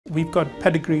We've got a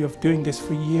pedigree of doing this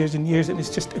for years and years, and it's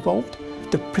just evolved.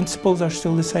 The principles are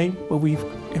still the same, but we've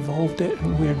evolved it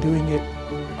and we're doing it,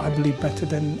 I believe, better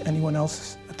than anyone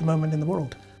else at the moment in the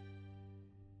world.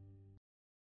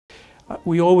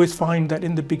 We always find that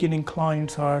in the beginning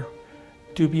clients are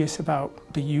dubious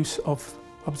about the use of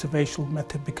observational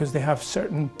method because they have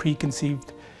certain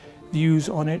preconceived views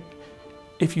on it.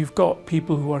 If you've got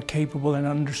people who are capable and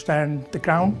understand the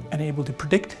ground and able to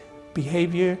predict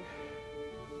behaviour,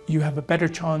 you have a better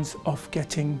chance of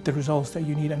getting the results that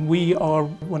you need. And we are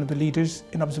one of the leaders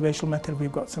in observational method.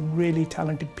 We've got some really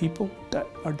talented people that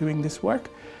are doing this work,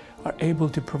 are able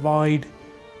to provide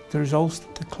the results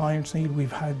that the clients need.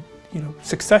 We've had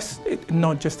success,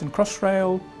 not just in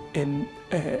Crossrail, in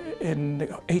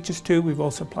HS2, we've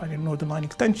also applied in Northern Line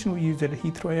Extension. We used it at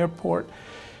Heathrow Airport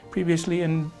previously,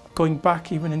 and going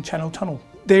back even in Channel Tunnel.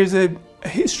 There's a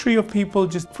history of people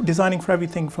just designing for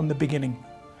everything from the beginning.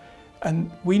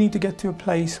 And we need to get to a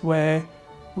place where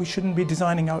we shouldn't be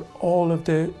designing out all of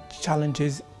the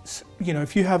challenges.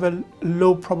 If you have a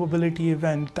low probability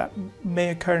event that may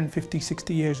occur in 50,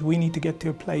 60 years, we need to get to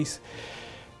a place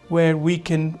where we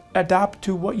can adapt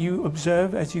to what you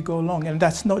observe as you go along. And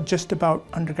that's not just about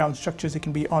underground structures, it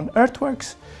can be on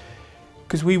earthworks,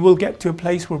 because we will get to a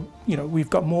place where we've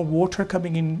got more water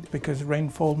coming in because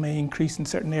rainfall may increase in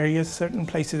certain areas, certain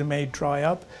places it may dry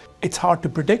up. It's hard to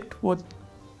predict what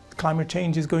climate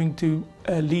change is going to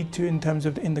lead to in terms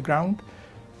of in the ground,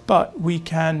 but we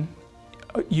can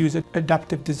use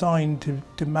adaptive design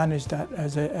to manage that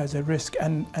as a risk,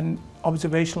 and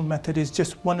observational method is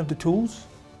just one of the tools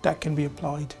that can be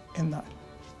applied in that.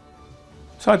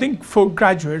 So I think for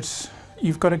graduates,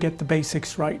 you've got to get the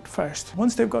basics right first.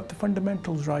 Once they've got the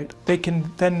fundamentals right, they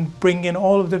can then bring in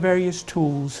all of the various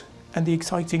tools, and the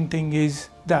exciting thing is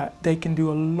that they can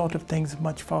do a lot of things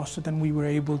much faster than we were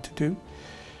able to do.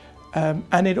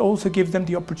 And it also gives them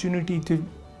the opportunity to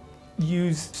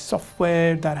use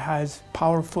software that has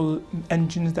powerful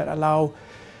engines that allow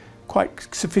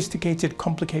quite sophisticated,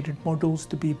 complicated models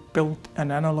to be built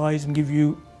and analysed and give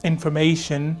you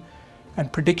information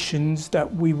and predictions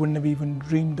that we wouldn't have even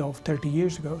dreamed of 30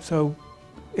 years ago. So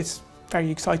it's very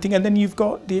exciting. And then you've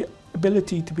got the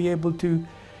ability to be able to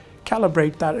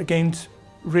calibrate that against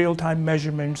real-time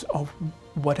measurements of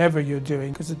whatever you're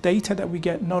doing. Because the data that we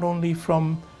get not only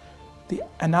from the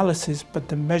analysis, but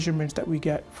the measurements that we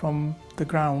get from the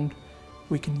ground,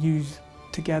 we can use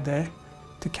together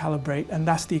to calibrate, and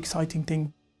that's the exciting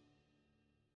thing.